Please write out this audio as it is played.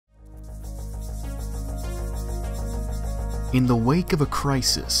In the wake of a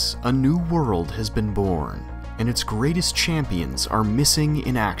crisis, a new world has been born, and its greatest champions are missing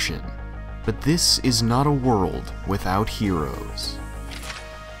in action. But this is not a world without heroes.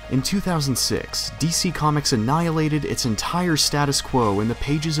 In 2006, DC Comics annihilated its entire status quo in the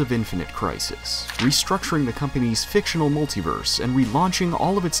pages of Infinite Crisis, restructuring the company's fictional multiverse and relaunching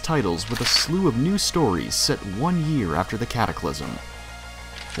all of its titles with a slew of new stories set 1 year after the Cataclysm.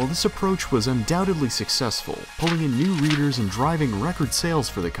 While this approach was undoubtedly successful, pulling in new readers and driving record sales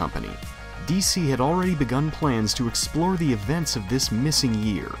for the company, DC had already begun plans to explore the events of this missing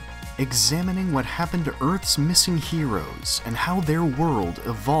year, examining what happened to Earth's missing heroes and how their world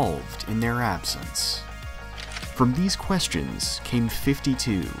evolved in their absence. From these questions came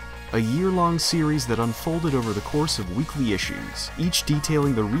 52, a year-long series that unfolded over the course of weekly issues, each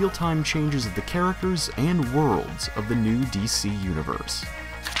detailing the real-time changes of the characters and worlds of the new DC universe.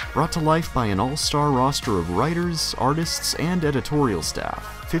 Brought to life by an all-star roster of writers, artists, and editorial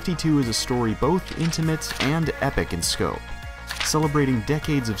staff, 52 is a story both intimate and epic in scope, celebrating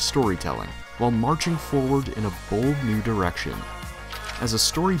decades of storytelling while marching forward in a bold new direction. As a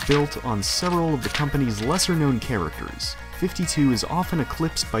story built on several of the company's lesser-known characters, 52 is often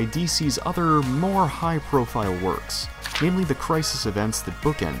eclipsed by DC's other, more high-profile works, namely the Crisis events that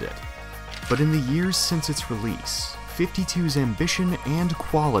bookend it. But in the years since its release, 52's ambition and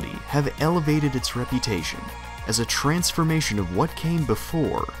quality have elevated its reputation as a transformation of what came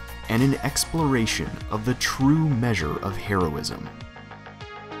before and an exploration of the true measure of heroism.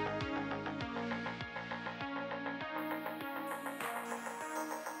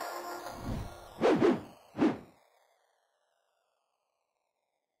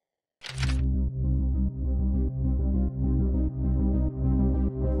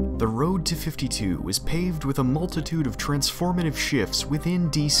 The road to 52 is paved with a multitude of transformative shifts within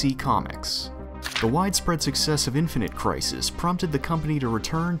DC Comics. The widespread success of Infinite Crisis prompted the company to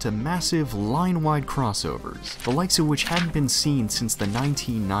return to massive line-wide crossovers, the likes of which hadn't been seen since the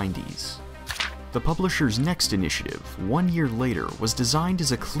 1990s. The publisher's next initiative, 1 year later, was designed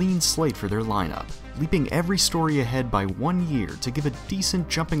as a clean slate for their lineup, leaping every story ahead by 1 year to give a decent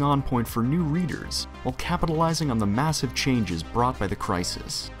jumping-on point for new readers, while capitalizing on the massive changes brought by the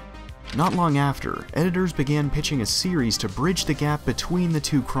Crisis. Not long after, editors began pitching a series to bridge the gap between the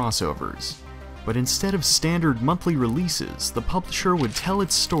two crossovers. But instead of standard monthly releases, the publisher would tell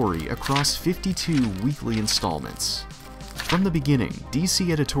its story across 52 weekly installments. From the beginning,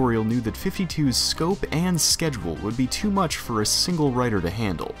 DC Editorial knew that 52's scope and schedule would be too much for a single writer to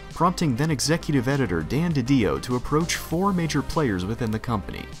handle, prompting then executive editor Dan DiDio to approach 4 major players within the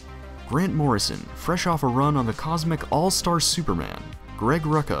company. Grant Morrison, fresh off a run on the cosmic All-Star Superman, Greg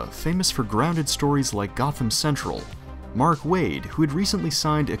Rucka, famous for grounded stories like Gotham Central, Mark Waid, who had recently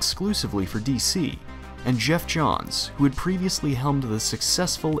signed exclusively for DC, and Jeff Johns, who had previously helmed the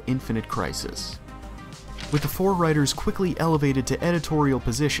successful Infinite Crisis. With the 4 writers quickly elevated to editorial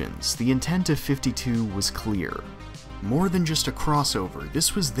positions, the intent of 52 was clear. More than just a crossover,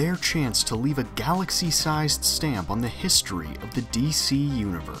 this was their chance to leave a galaxy-sized stamp on the history of the DC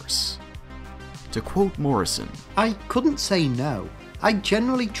universe. To quote Morrison, "I couldn't say no. I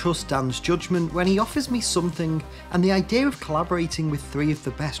generally trust Dan's judgment when he offers me something, and the idea of collaborating with 3 of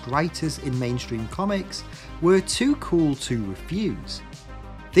the best writers in mainstream comics were too cool to refuse.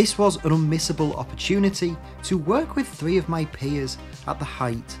 This was an unmissable opportunity to work with 3 of my peers at the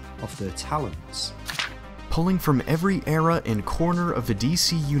height of their talents." Pulling from every era and corner of the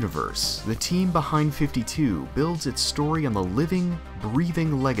DC universe, the team behind 52 builds its story on the living,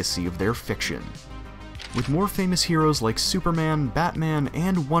 breathing legacy of their fiction. With more famous heroes like Superman, Batman,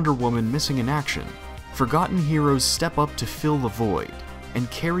 and Wonder Woman missing in action, forgotten heroes step up to fill the void and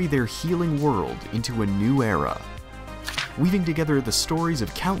carry their healing world into a new era. Weaving together the stories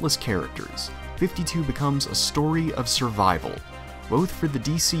of countless characters, 52 becomes a story of survival, both for the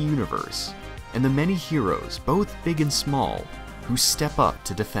DC universe and the many heroes, both big and small, who step up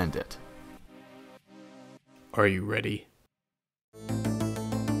to defend it. Are you ready?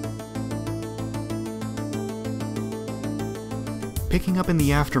 Picking up in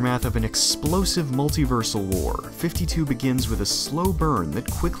the aftermath of an explosive multiversal war, 52 begins with a slow burn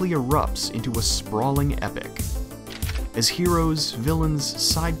that quickly erupts into a sprawling epic. As heroes, villains,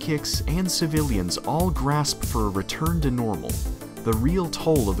 sidekicks, and civilians all grasp for a return to normal, the real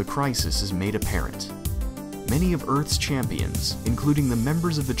toll of the crisis is made apparent. Many of Earth's champions, including the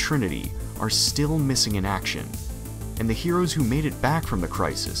members of the Trinity, are still missing in action, and the heroes who made it back from the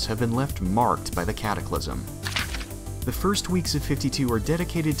crisis have been left marked by the Cataclysm. The first weeks of 52 are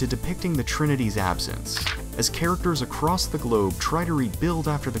dedicated to depicting the Trinity's absence. As characters across the globe try to rebuild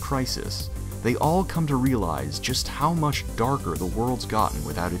after the crisis, they all come to realize just how much darker the world's gotten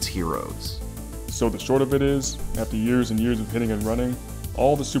without its heroes. So the short of it is, after years and years of hitting and running,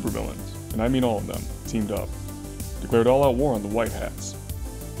 all the supervillains, and I mean all of them, teamed up, declared all-out war on the White Hats,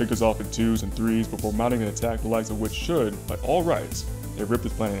 picked us off in 2s and 3s before mounting an attack the likes of which should, by all rights, have ripped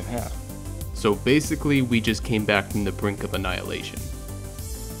this planet in half. So basically, we just came back from the brink of annihilation.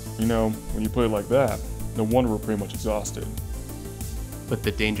 You know, when you put it like that, no wonder we're pretty much exhausted. But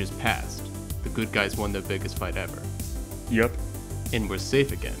the danger's past. The good guys won their biggest fight ever. Yep, And we're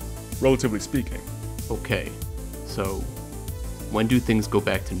safe again. relatively speaking. Okay, so when do things go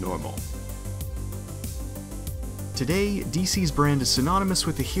back to normal? Today, DC's brand is synonymous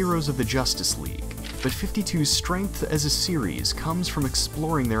with the heroes of the Justice League, but 52's strength as a series comes from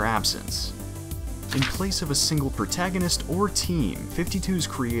exploring their absence. In place of a single protagonist or team, 52's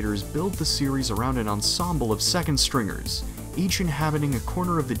creators build the series around an ensemble of second stringers, each inhabiting a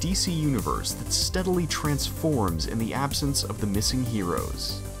corner of the DC universe that steadily transforms in the absence of the missing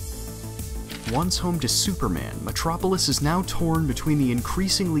heroes. Once home to Superman, Metropolis is now torn between the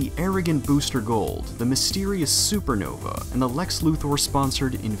increasingly arrogant Booster Gold, the mysterious Supernova, and the Lex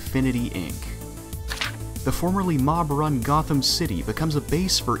Luthor-sponsored Infinity Inc. The formerly mob-run Gotham City becomes a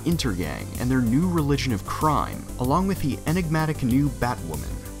base for Intergang and their new religion of crime, along with the enigmatic new Batwoman.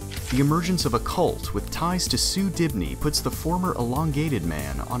 The emergence of a cult with ties to Sue Dibney puts the former Elongated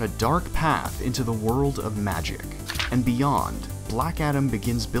Man on a dark path into the world of magic. And beyond, Black Adam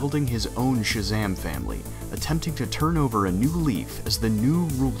begins building his own Shazam family, attempting to turn over a new leaf as the new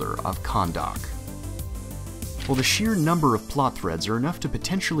ruler of Kahndaq. While the sheer number of plot threads are enough to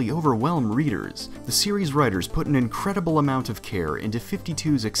potentially overwhelm readers, the series writers put an incredible amount of care into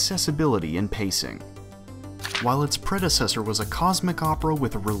 52's accessibility and pacing. While its predecessor was a cosmic opera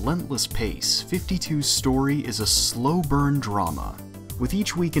with a relentless pace, 52's story is a slow-burn drama, with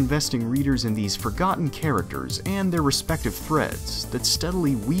each week investing readers in these forgotten characters and their respective threads that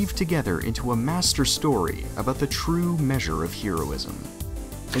steadily weave together into a master story about the true measure of heroism.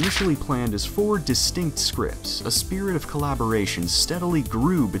 Initially planned as 4 distinct scripts, a spirit of collaboration steadily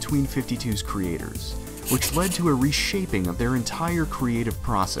grew between 52's creators, which led to a reshaping of their entire creative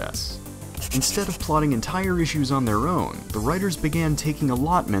process. Instead of plotting entire issues on their own, the writers began taking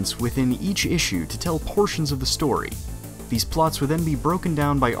allotments within each issue to tell portions of the story. These plots would then be broken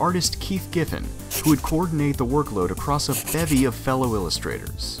down by artist Keith Giffen, who would coordinate the workload across a bevy of fellow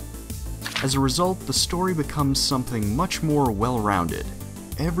illustrators. As a result, the story becomes something much more well-rounded.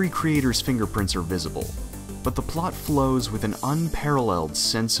 Every creator's fingerprints are visible, but the plot flows with an unparalleled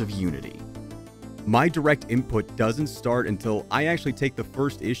sense of unity. My direct input doesn't start until I actually take the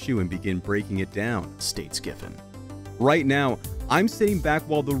first issue and begin breaking it down, States Giffen. Right now, I'm sitting back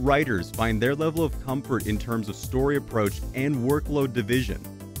while the writers find their level of comfort in terms of story approach and workload division.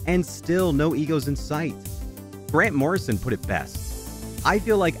 And still no egos in sight. Grant Morrison put it best. I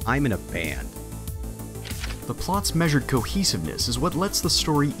feel like I'm in a band. The plot's measured cohesiveness is what lets the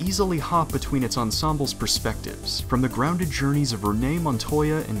story easily hop between its ensemble's perspectives, from the grounded journeys of Renee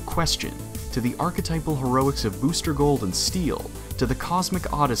Montoya and Question, to the archetypal heroics of Booster Gold and Steel, to the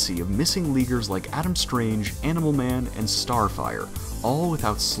cosmic odyssey of missing leaguers like Adam Strange, Animal Man, and Starfire, all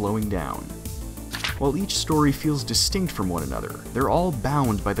without slowing down. While each story feels distinct from one another, they're all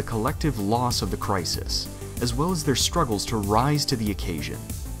bound by the collective loss of the crisis, as well as their struggles to rise to the occasion.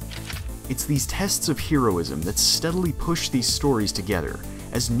 It's these tests of heroism that steadily push these stories together,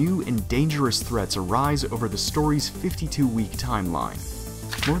 as new and dangerous threats arise over the story's 52-week timeline.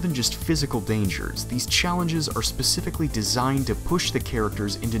 More than just physical dangers, these challenges are specifically designed to push the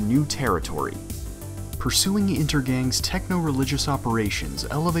characters into new territory. Pursuing Intergang's techno-religious operations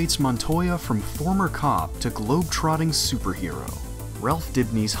elevates Montoya from former cop to globe-trotting superhero. Ralph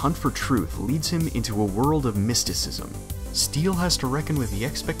Dibney's hunt for truth leads him into a world of mysticism. Steel has to reckon with the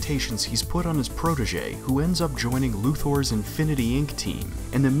expectations he's put on his protege, who ends up joining Luthor's Infinity Inc. team,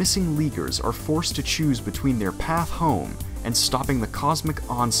 and the missing Leaguers are forced to choose between their path home and stopping the cosmic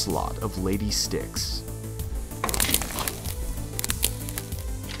onslaught of Lady Styx.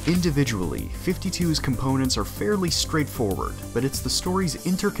 Individually, 52's components are fairly straightforward, but it's the story's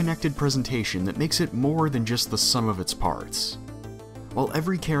interconnected presentation that makes it more than just the sum of its parts. While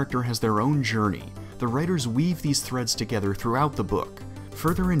every character has their own journey, the writers weave these threads together throughout the book,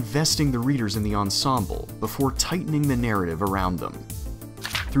 further investing the readers in the ensemble before tightening the narrative around them.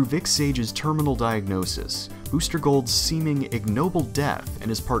 Through Vic Sage's terminal diagnosis, Booster Gold's seeming ignoble death and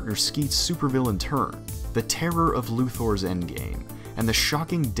his partner Skeet's supervillain turn, the terror of Luthor's endgame, and the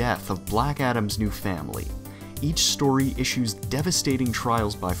shocking death of Black Adam's new family, each story issues devastating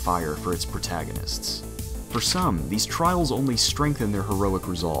trials by fire for its protagonists. For some, these trials only strengthen their heroic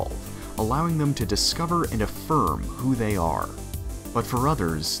resolve, allowing them to discover and affirm who they are. But for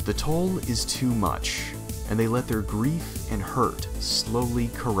others, the toll is too much, and they let their grief and hurt slowly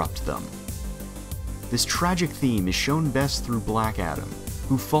corrupt them. This tragic theme is shown best through Black Adam,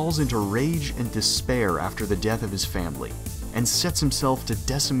 who falls into rage and despair after the death of his family, and sets himself to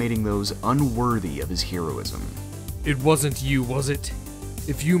decimating those unworthy of his heroism. It wasn't you, was it?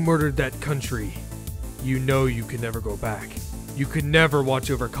 If you murdered that country, you know you could never go back. You could never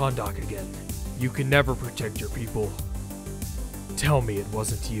watch over Kondak again. You could never protect your people. Tell me it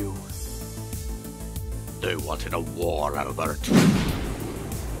wasn't you. They wanted a war, Albert.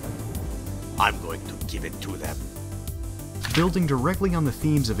 I'm going to give it to them. Building directly on the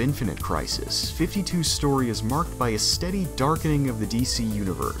themes of Infinite Crisis, 52's story is marked by a steady darkening of the DC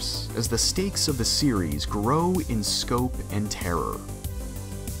universe, as the stakes of the series grow in scope and terror.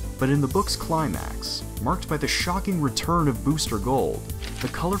 But in the book's climax, marked by the shocking return of Booster Gold, the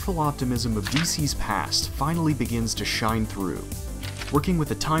colorful optimism of DC's past finally begins to shine through. Working with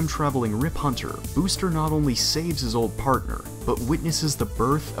the time-traveling Rip Hunter, Booster not only saves his old partner, but witnesses the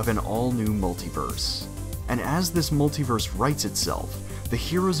birth of an all-new multiverse. And as this multiverse rights itself, the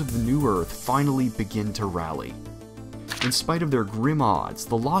heroes of the New Earth finally begin to rally. In spite of their grim odds,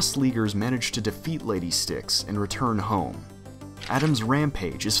 the Lost Leaguers manage to defeat Lady Styx and return home. Adam's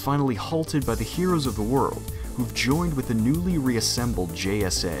rampage is finally halted by the heroes of the world, who've joined with the newly reassembled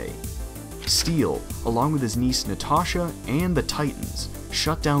JSA. Steel, along with his niece Natasha and the Titans,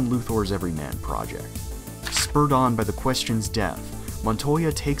 shut down Luthor's Everyman project. Spurred on by the Question's death,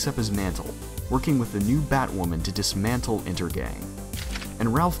 Montoya takes up his mantle, working with the new Batwoman to dismantle Intergang.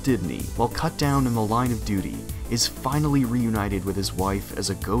 And Ralph Dibny, while cut down in the line of duty, is finally reunited with his wife as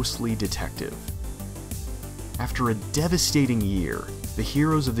a ghostly detective. After a devastating year, the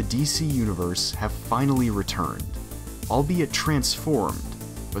heroes of the DC Universe have finally returned, albeit transformed,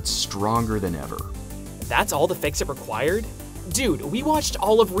 but stronger than ever. That's all the fix-it required? Dude, we watched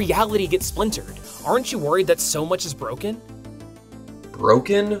all of reality get splintered. Aren't you worried that so much is broken?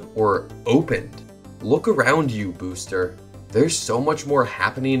 Broken or opened? Look around you, Booster. There's so much more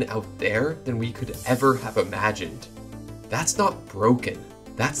happening out there than we could ever have imagined. That's not broken.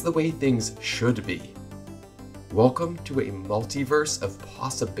 That's the way things should be. Welcome to a multiverse of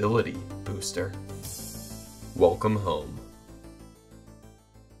possibility, Booster. Welcome home.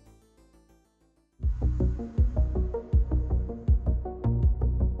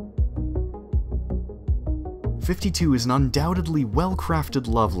 #52 is an undoubtedly well-crafted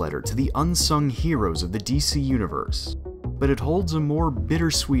love letter to the unsung heroes of the DC Universe, but it holds a more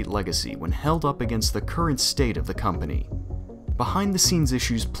bittersweet legacy when held up against the current state of the company. Behind-the-scenes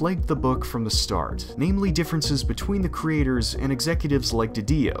issues plagued the book from the start, namely differences between the creators and executives like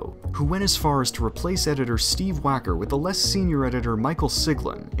DiDio, who went as far as to replace editor Steve Wacker with the less senior editor Michael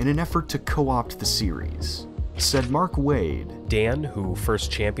Siglin in an effort to co-opt the series. Said Mark Waid, Dan, who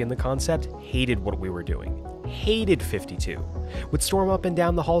first championed the concept, hated what we were doing. Hated 52. Would storm up and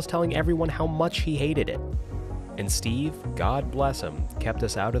down the halls telling everyone how much he hated it. And Steve, God bless him, kept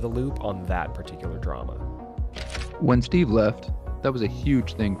us out of the loop on that particular drama. When Steve left, that was a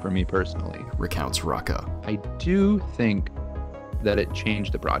huge thing for me personally, recounts Rucka. I do think that it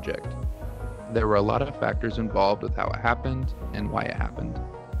changed the project. There were a lot of factors involved with how it happened and why it happened.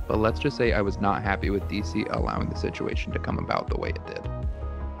 But let's just say I was not happy with DC allowing the situation to come about the way it did.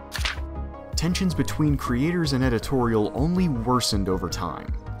 Tensions between creators and editorial only worsened over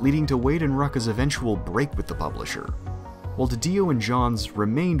time, leading to Waid and Rucka's eventual break with the publisher. While DiDio and Johns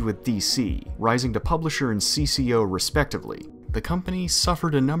remained with DC, rising to publisher and CCO respectively, the company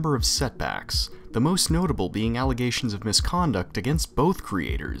suffered a number of setbacks, the most notable being allegations of misconduct against both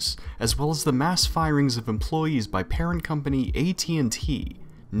creators, as well as the mass firings of employees by parent company AT&T,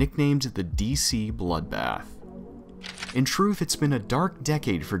 nicknamed the DC Bloodbath. In truth, it's been a dark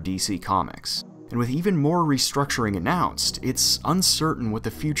decade for DC Comics, and with even more restructuring announced, it's uncertain what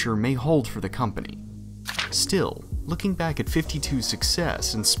the future may hold for the company. Still, looking back at 52's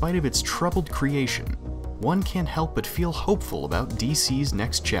success in spite of its troubled creation, one can't help but feel hopeful about DC's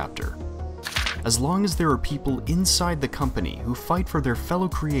next chapter. As long as there are people inside the company who fight for their fellow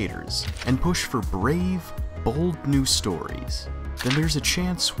creators and push for brave, bold new stories, then there's a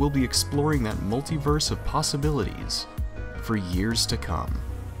chance we'll be exploring that multiverse of possibilities for years to come.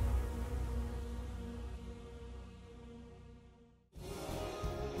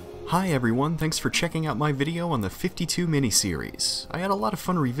 Hi everyone, thanks for checking out my video on the 52 miniseries. I had a lot of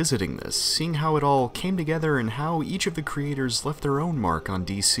fun revisiting this, seeing how it all came together and how each of the creators left their own mark on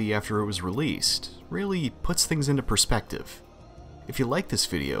DC after it was released. Really puts things into perspective. If you like this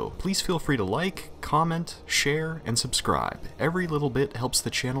video, please feel free to like, comment, share, and subscribe. Every little bit helps the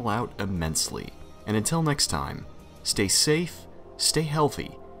channel out immensely. And until next time, stay safe, stay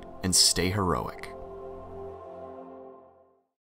healthy, and stay heroic.